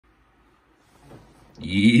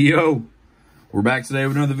Yo, we're back today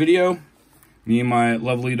with another video. Me and my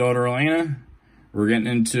lovely daughter Elena, we're getting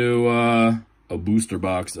into a booster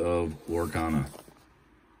box of Lorcana,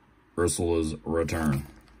 Ursula'S Return.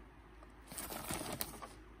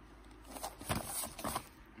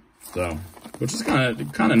 So, which is kind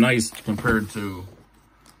of nice compared to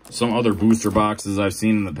some other booster boxes I've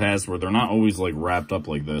seen in the past where they're not always like wrapped up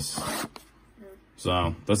like this.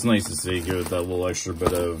 So that's nice to see. Give it that little extra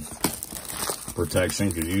bit of protection,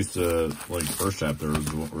 because used to, like, first chapter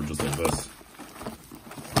were just like this.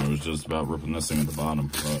 It was just about ripping this thing at the bottom,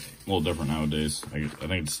 but a little different nowadays. I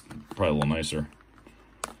think it's probably a little nicer.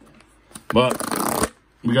 But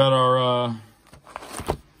we got our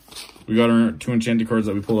 2 enchanted cards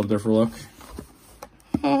that we pulled up there for luck.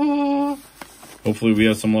 Hopefully we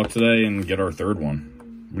have some luck today and get our third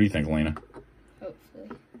one. What do you think, Elena?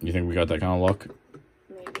 Hopefully. You think we got that kind of luck?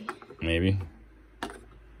 Maybe. Maybe.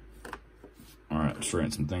 All right,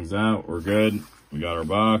 straighten some things out. We're good. We got our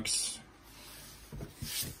box.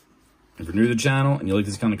 If you're new to the channel and you like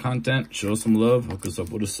this kind of content, show us some love. Hook us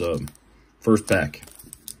up with a sub. First pack.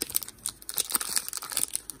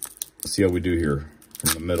 Let's see how we do here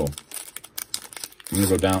from the middle. I'm gonna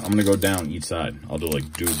go down. I'm gonna go down each side. I'll do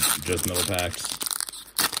just middle packs,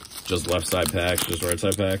 just left side packs, just right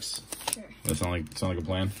side packs. Sure. That sound like a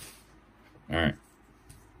plan? All right.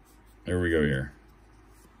 Here we go here.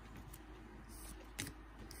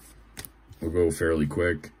 We'll go fairly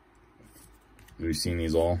quick. We've seen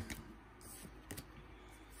these all.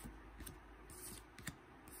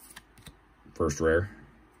 First rare.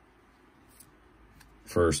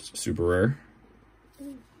 First super rare.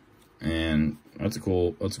 And that's a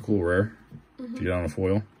cool rare. If you get on a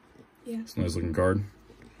foil. Yeah. It's a nice looking card.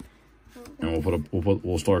 And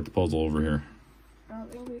we'll start the puzzle over here. I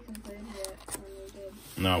don't think we completed it when we did.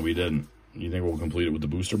 No, we didn't. You think we'll complete it with the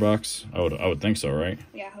booster box? I would think so, right?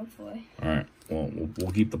 Yeah, hopefully. All right. Well,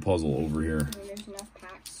 we'll keep the puzzle over here. I mean, there's enough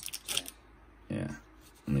packs. Yeah.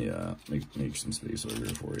 Let me make some space over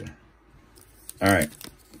here for you. All right.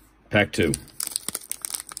 Pack 2.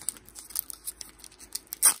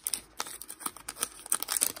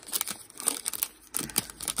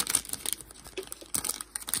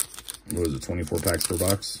 What is it? 24 packs per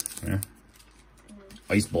box? Yeah.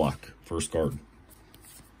 Ice block. First card.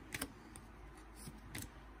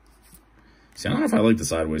 See, I don't know if I like the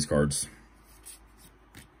sideways cards.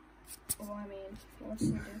 Well, I mean, what's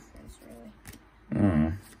the difference, really? I don't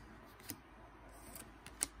know.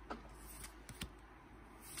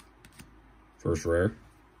 First rare.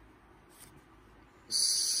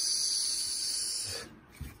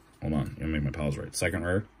 Hold on. You gotta make my pals right. Second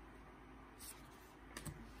rare.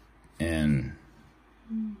 And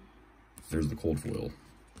there's the cold foil.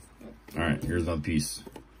 All right, here's another piece.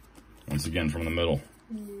 Once again, from the middle.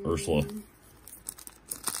 Ursula.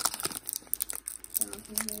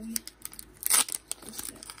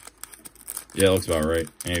 Yeah, looks about right.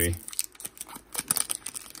 Maybe.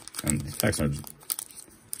 And these packs they're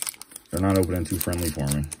not opening too friendly for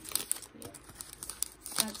me.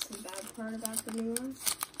 That's the bad part about the new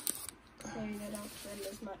ones. They don't send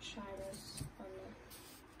as much shyness on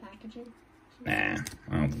the packaging. Nah,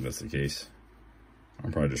 I don't think that's the case.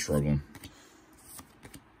 I'm probably just struggling.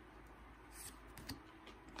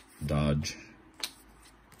 Dodge.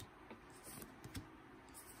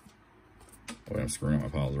 Oh, I'm screwing up my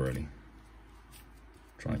piles already.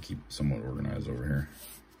 Trying to keep somewhat organized over here.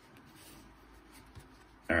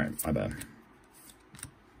 All right, my bad.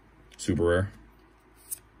 Super rare.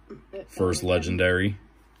 First legendary.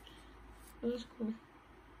 That's cool.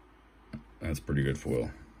 That's pretty good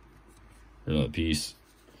foil. Here's another piece.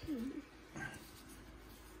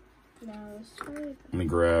 No, it's probably Let me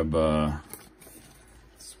grab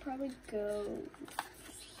let's probably go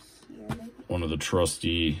here, maybe. one of the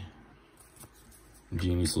trusty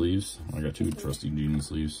genie sleeves. I got 2 trusty genie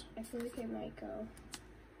sleeves. I feel like it might go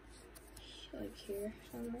like here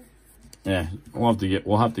somewhere. Yeah,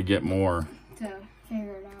 we'll have to get more To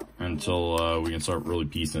figure it out. until we can start really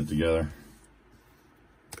piecing it together.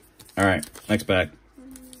 All right, next pack.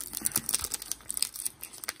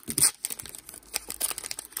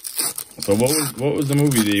 So what was the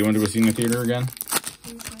movie that you went to go see in the theater again?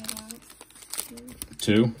 Inside Out.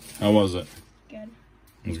 2? How was it? Good.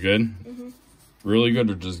 It was good? Mm-hmm. Really good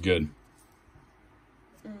or just good?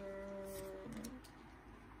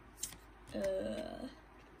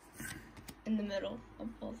 In the middle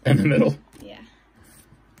of both. In the middle? Yeah.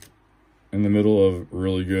 In the middle of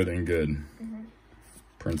really good and good. Mm-hmm.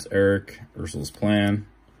 Prince Eric, Ursula'S Plan,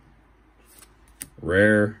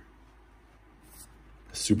 Rare,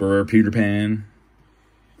 Super Rare Peter Pan,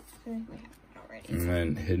 I think we have it already. And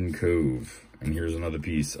then Hidden Cove. And here's another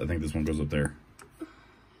piece. I think this one goes up there.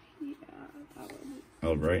 Yeah, that one.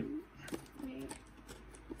 Oh, right. Wait.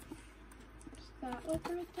 Does that look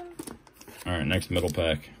right there? Alright, next middle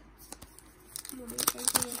pack. What do you think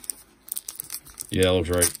of it? Yeah, that looks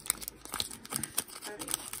right. Alright,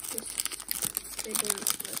 they didn't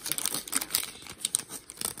split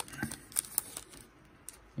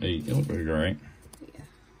it. Hey, it looks pretty good, right? Yeah.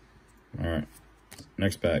 Alright.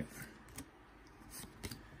 Next pack.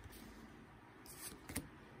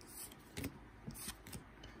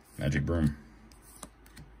 Magic Broom.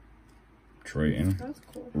 Triton. That's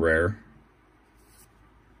cool. Rare.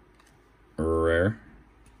 Rare.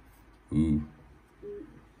 Ooh.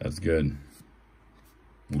 That's good.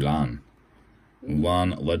 Mulan.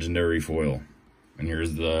 Mulan Legendary Foil. And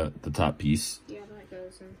here's the top piece. Yeah, that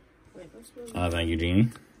goes in. Wait, let's move Thank you,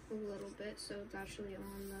 Jeannie. a little bit so it's actually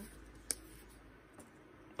on the...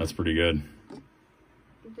 That's pretty good.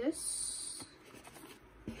 This...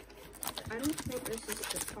 I don't think this is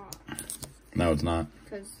the top. No, it's not.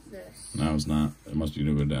 Because this... No, it's not. It must go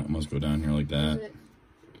down. It must go down here like that. Is it?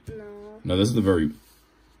 No. No, this is the very...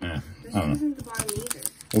 This I don't know. isn't the bottom either.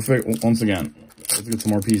 We'll figure, once again, let's get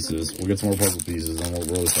some more pieces. We'll get some more puzzle pieces, and we'll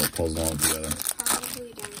really start puzzling all together.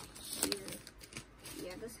 Probably down here.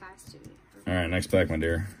 Yeah, this has to be. All right, next pack, my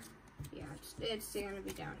dear. Yeah, it's going to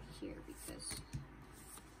be down here because...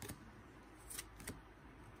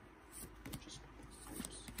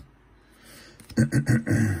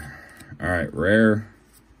 All right, rare,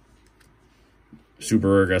 super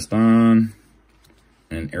rare Gaston,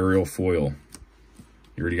 and aerial foil.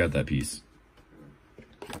 You already got that piece.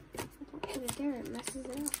 Put it there, it messes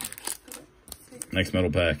it up. Next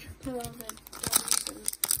metal pack. I love it.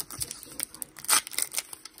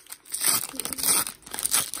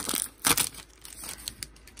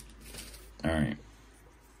 All right,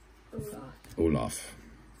 Olaf.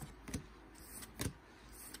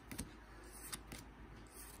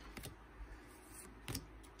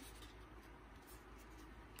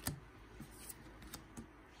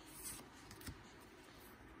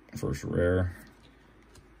 First rare,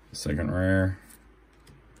 second rare,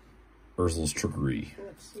 Ursula'S Trickery.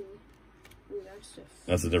 Let's see. Ooh,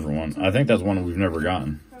 That's a different one. I think that's one we've never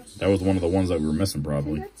gotten. That was one of the ones that we were missing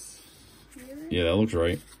probably. Yeah, that looks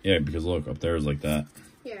right. Yeah, because look, up there is like that.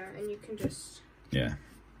 Yeah, and you can just... Yeah.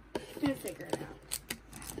 You can figure it out.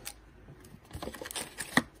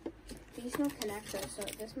 These don't connect though, so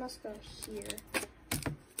this must go here.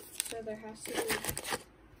 So there has to be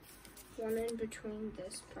one in between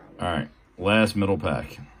this probably. Alright, last middle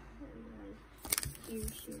pack. And then you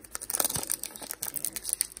shoot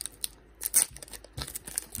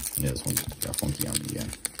there. Yeah, this one got funky on me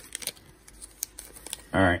again.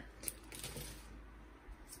 Alright.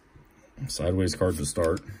 Sideways card to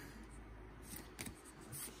start.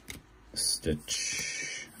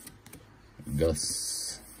 Stitch.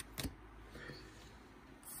 Gus.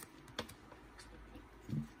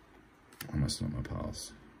 I'm messing up my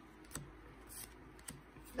piles.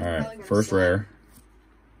 Alright, first rare.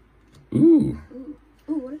 Ooh. Ooh,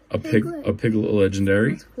 what A Piglet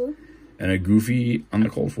Legendary. That's cool. And a Goofy on the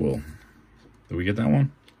cold foil. Did we get that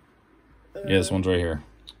one? Yeah, this one's right here.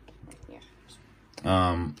 Yeah.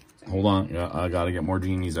 Hold on. Yeah, I gotta get more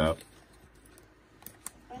genies out.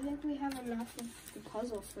 I think we have enough of the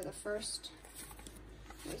puzzle for the first.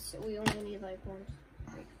 We only need like 1,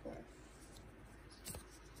 3, 4.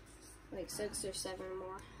 Like 6 or 7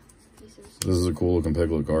 more pieces. This is a cool looking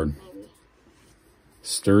Piglet card. Maybe.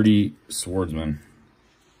 Sturdy Swordsman.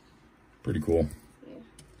 Pretty cool. Yeah.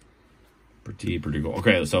 Pretty cool.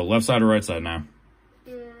 Okay, so left side or right side now?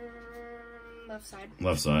 Left side.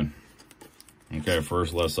 Left side. Okay,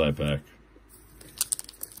 first left side pack.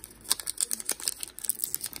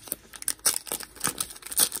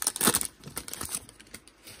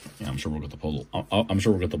 Yeah, I'm sure we'll get the puzzle. I'm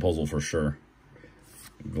sure we'll get the puzzle for sure.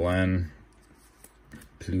 Glenn,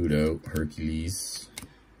 Pluto, Hercules.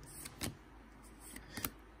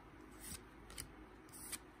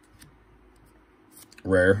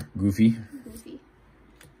 Rare, Goofy.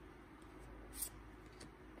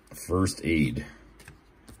 First Aid.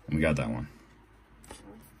 And we got that one.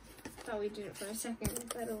 Thought we did it for a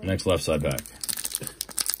second. Next left side back.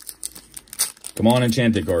 Come on,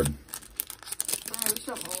 enchanted card. We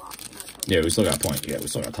still have a lot. Yeah, we still got point. Yeah, we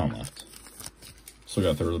still got a ton left. Still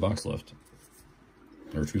got a third of the box left.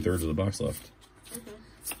 Or 2/3 of the box left.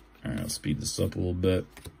 Alright, I'll speed this up a little bit.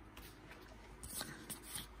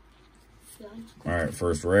 Alright,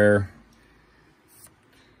 first rare.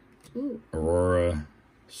 Ooh. Aurora,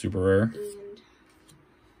 super rare.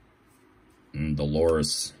 And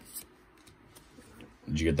Dolores.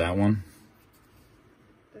 Did you get that one?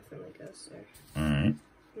 definitely goes there. Alright.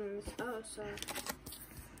 Oh, so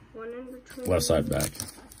one in between. Left side back.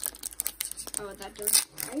 Oh, that does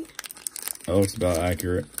right? That looks about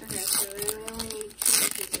accurate. Okay, so then we only need 2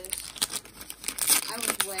 pieces. I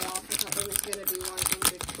was way off. I thought there was going to be one in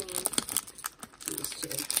between these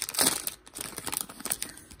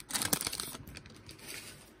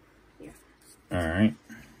 2. Yeah. Alright.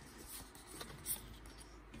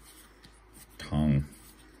 Tongue.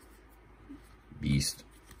 Beast.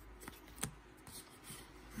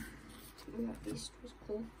 Yeah, Beast was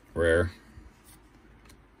cool. Rare.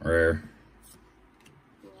 Rare.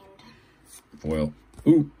 Foil.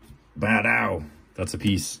 Ooh. Bad ow. That's a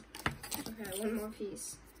piece. Okay, one more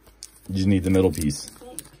piece. You just need the middle piece.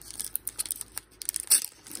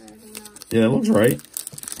 Yeah, that looks right.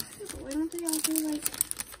 but why don't they all do like...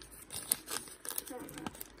 I don't know.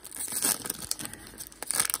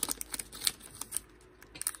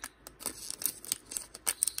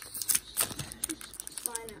 Just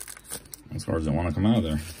line up. Those cards don't want to come out of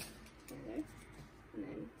there. There. And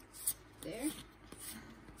then there.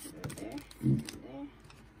 And then there. Ooh. And there.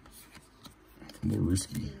 A little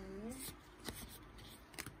risky.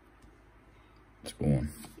 Let's go on.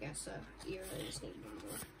 Yeah, so you really just need one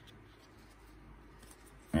more.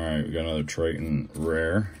 Alright, we got another Triton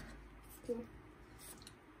rare. Cool.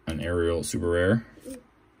 An Ariel super rare. It's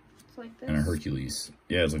like this. And a Hercules.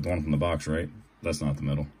 Yeah, it's like the one from the box, right? That's not the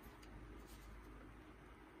middle.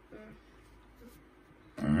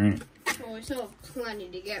 Alright. Well, we still have plenty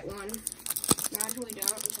to get one. Imagine we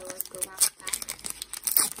don't until like the last pack.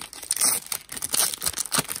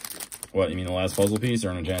 What, you mean the last puzzle piece or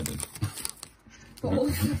an enchanted?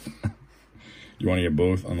 Both. You want to get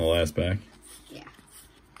both on the last pack? Yeah.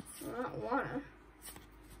 Well, I don't wanna.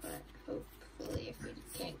 But hopefully if we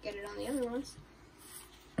can't get it on the other ones.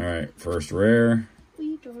 Alright, first rare.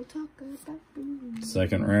 We don't talk about booze.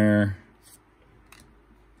 Second rare.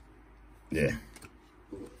 Yeah.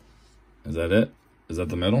 Is that it? Is that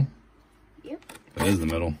the middle? Yep. That is the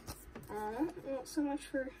middle. Not so much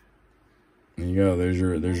for... There you go. There's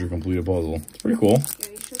your completed puzzle. It's pretty cool. Yeah,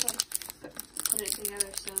 you should like put it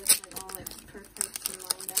together so it's like all like perfect and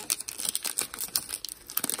lined up.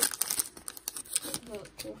 Oh,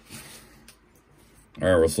 cool.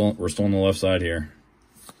 Alright, we're still on the left side here.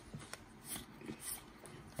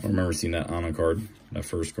 I don't remember seeing that Anna card. That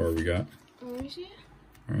first card we got. Oh, let me see it.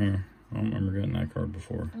 I don't remember getting that card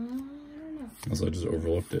before. I don't know. Unless I just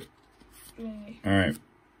overlooked it. Maybe. Alright.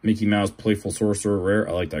 Mickey Mouse Playful Sorcerer rare.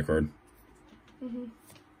 I like that card.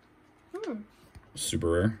 Super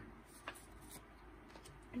rare.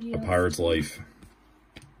 Yeah. A Pirate's Life.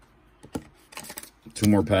 2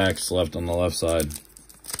 more packs left on the left side.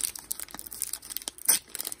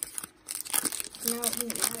 No, it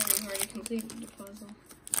didn't matter. We've already completed the puzzle.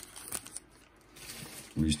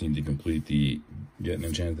 We just need to complete the Get an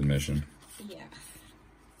Enchanted mission. Yeah.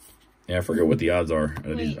 Yeah, I forget what the odds are.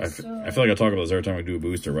 Wait, I feel like I talk about this every time we do a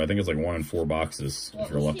booster, but I think it's like 1 in 4 boxes if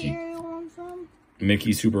you're lucky. What was the Ariel one from?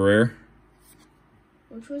 Mickey Super Rare.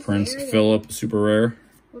 Which was Prince the Ariel? Philip Super Rare.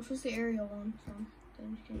 Which was the Ariel one from?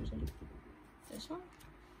 This one?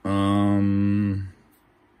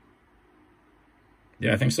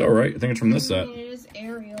 Yeah, I think so, right? I think it's from this set. It is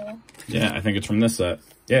Ariel. Yeah, I think it's from this set.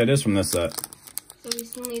 Yeah, it is from this set. So we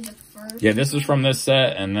still need the first. Yeah, this is from this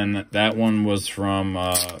set, and then that one was from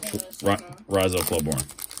Rise of Clubborn.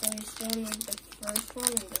 So we still need the first one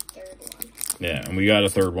and the third one. Yeah, and we got a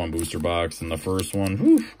third one booster box, and the first one,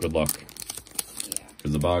 whew, good luck. Yeah.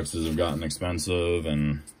 Because the boxes have gotten expensive,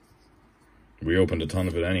 and we opened a ton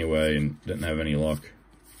of it anyway, and didn't have any luck.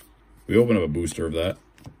 We opened up a booster of that,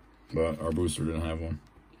 but our booster didn't have one.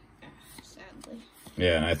 Sadly.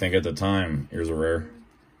 Yeah, and I think at the time, here's a rare.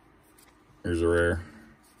 Here's a rare.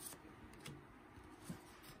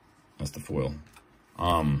 That's the foil.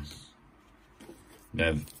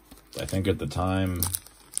 Yeah, I think at the time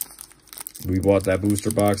we bought that booster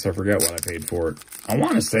box, I forget what I paid for it. I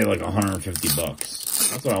want to say like 150 bucks.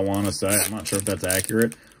 That's what I want to say. I'm not sure if that's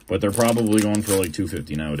accurate, but they're probably going for like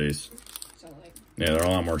 $250 nowadays. So like. Yeah, they're a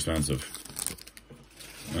lot more expensive.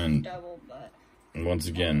 And Double, but. And once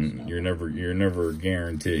again, you're never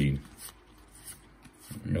guaranteed.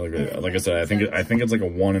 Like I said, I think it's like a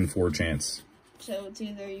 1 in 4 chance. So it's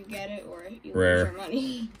either you get it or you Rare. lose your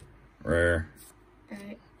money. Rare.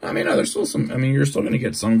 Right. I mean, there's still some. I mean, you're still gonna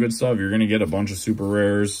get some good stuff. You're gonna get a bunch of super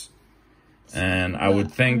rares, and I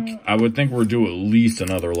would think we're due at least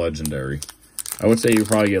another legendary. I would say you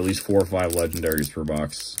probably get at least 4 or 5 legendaries per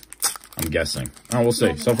box. I'm guessing. Oh, we'll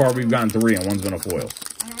see. So far, we've gotten 3, and one's been a foil.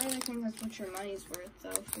 I don't really think that's what your money's worth,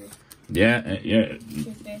 though. Yeah, yeah.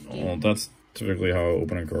 $250. Well, that's typically how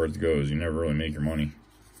opening cards goes. You never really make your money.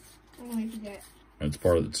 What'd you get?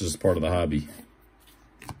 It's just part of the hobby.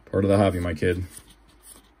 Part of the hobby, my kid.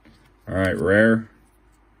 All right, rare,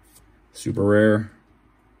 super rare,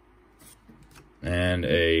 and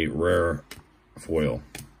a rare foil.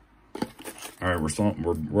 All right,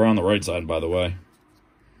 we're on the right side, by the way.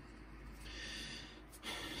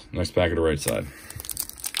 Next pack of the right side.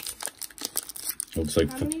 Looks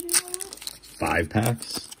like 5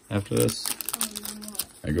 packs after this.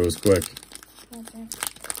 It goes quick. Okay.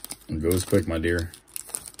 It goes quick, my dear.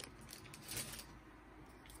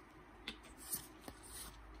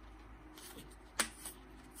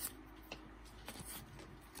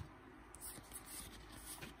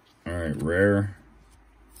 All right, rare.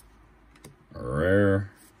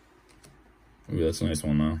 Rare. Ooh, that's a nice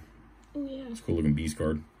one, though. Oh, yeah. It's a cool looking beast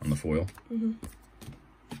card on the foil. Mm-hmm.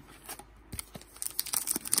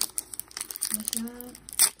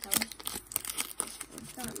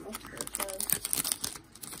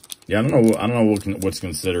 Yeah, I don't know what's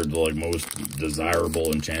considered the like most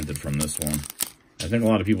desirable enchanted from this one. I think a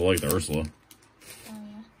lot of people like the Ursula. Oh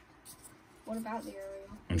yeah. What about the Ariel?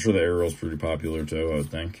 I'm sure the Ariel's pretty popular too, I would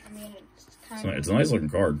think. I mean, it's kind of... It's a nice looking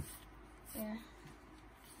card. Yeah.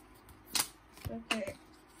 Okay.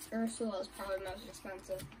 Ursula's probably most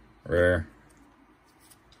expensive. Rare.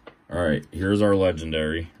 Alright, here's our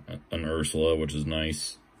legendary. An Ursula, which is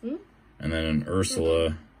nice. Hmm? And then an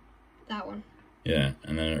Ursula. That one. Yeah,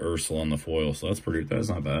 and then an Ursula on the foil. So that's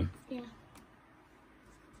not bad. Yeah.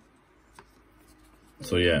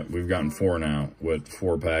 So yeah, we've gotten 4 now with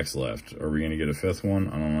 4 packs left. Are we going to get a 5th one?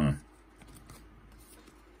 I don't know.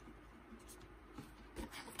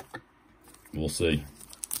 We'll see.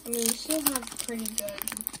 I mean, we still have pretty good,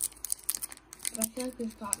 but I feel like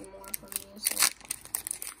we've gotten more from these.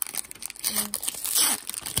 So.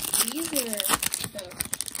 These are the...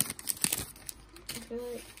 I feel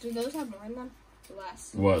like, do those have more in them?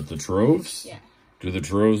 Less. What, the Troves? Yeah. Do the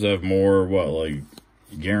Troves have more, what, like,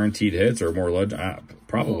 guaranteed hits or more legend?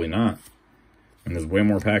 Probably not. And there's way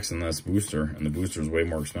more packs in this booster, and the booster's way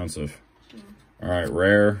more expensive. All right,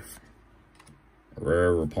 rare.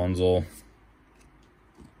 Rare Rapunzel.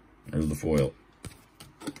 There's the foil.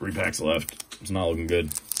 3 packs left. It's not looking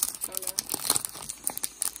good. Oh, no.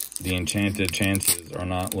 The enchanted chances are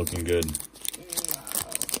not looking good.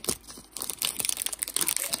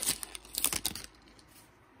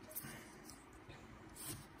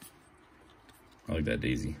 I like that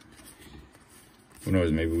daisy. Who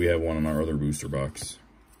knows, maybe we have one in our other booster box.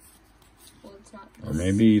 Well, it's not. Or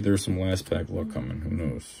maybe there's some last pack luck coming. Who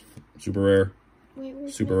knows? Super rare. Wait,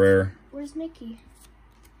 where's Super Mickey? rare. Where's Mickey?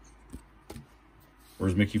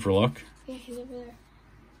 Where's Mickey for luck? Yeah, he's over there.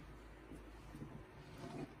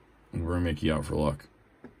 We'll bring Mickey out for luck.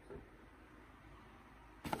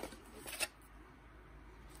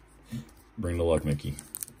 Bring the luck, Mickey.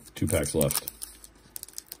 2 packs left.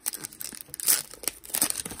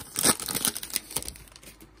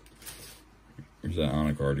 Here's that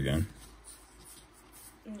Anna card again.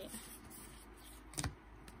 Yeah.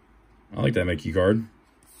 I like that Mickey card.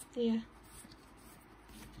 Yeah.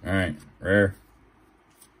 Alright, rare.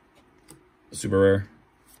 Super rare.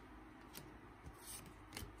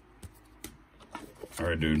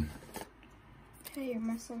 Alright, dude. Hey, you're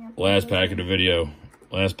messing up. Last pack of the video.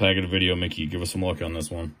 Last pack of the video, Mickey. Give us some luck on this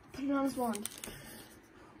one. Put it on his wand.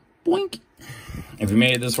 Boink. If you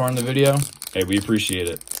made it this far in the video, hey, we appreciate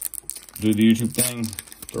it. Do the YouTube thing.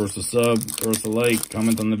 Throw us a sub. Throw us a like.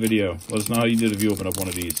 Comment on the video. Let us know how you did if you open up one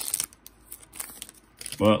of these.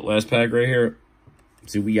 But last pack right here.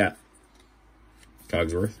 Let's see what we got.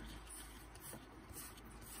 Cogsworth.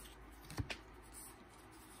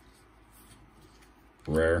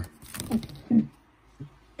 Rare.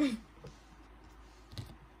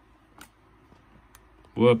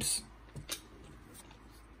 Whoops.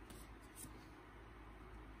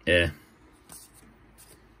 Yeah.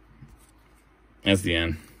 That's the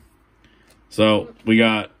end. So, we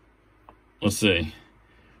got, let's see,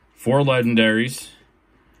 4 legendaries.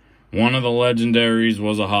 One of the legendaries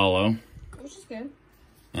was a holo. Which is good.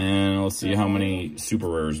 And let's see how many super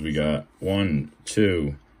rares we got. 1,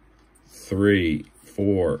 2, 3,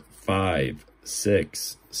 4, 5,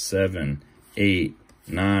 6, 7, 8,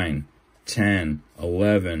 9, 10,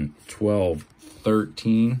 11, 12,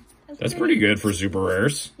 13. That's pretty good for super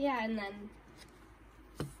rares. Yeah, and then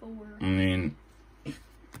 4. I mean,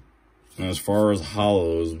 as far as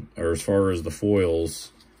holos, or as far as the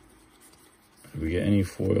foils, did we get any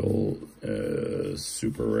foil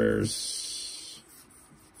super rares?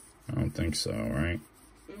 I don't think so, right?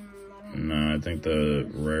 No, I think the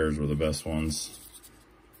rares were the best ones.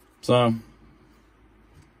 So,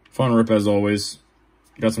 fun rip as always.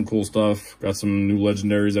 Got some cool stuff. Got some new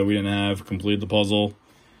legendaries that we didn't have. Completed the puzzle.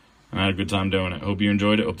 I had a good time doing it. Hope you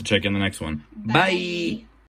enjoyed it. Hope to check in the next one. Bye.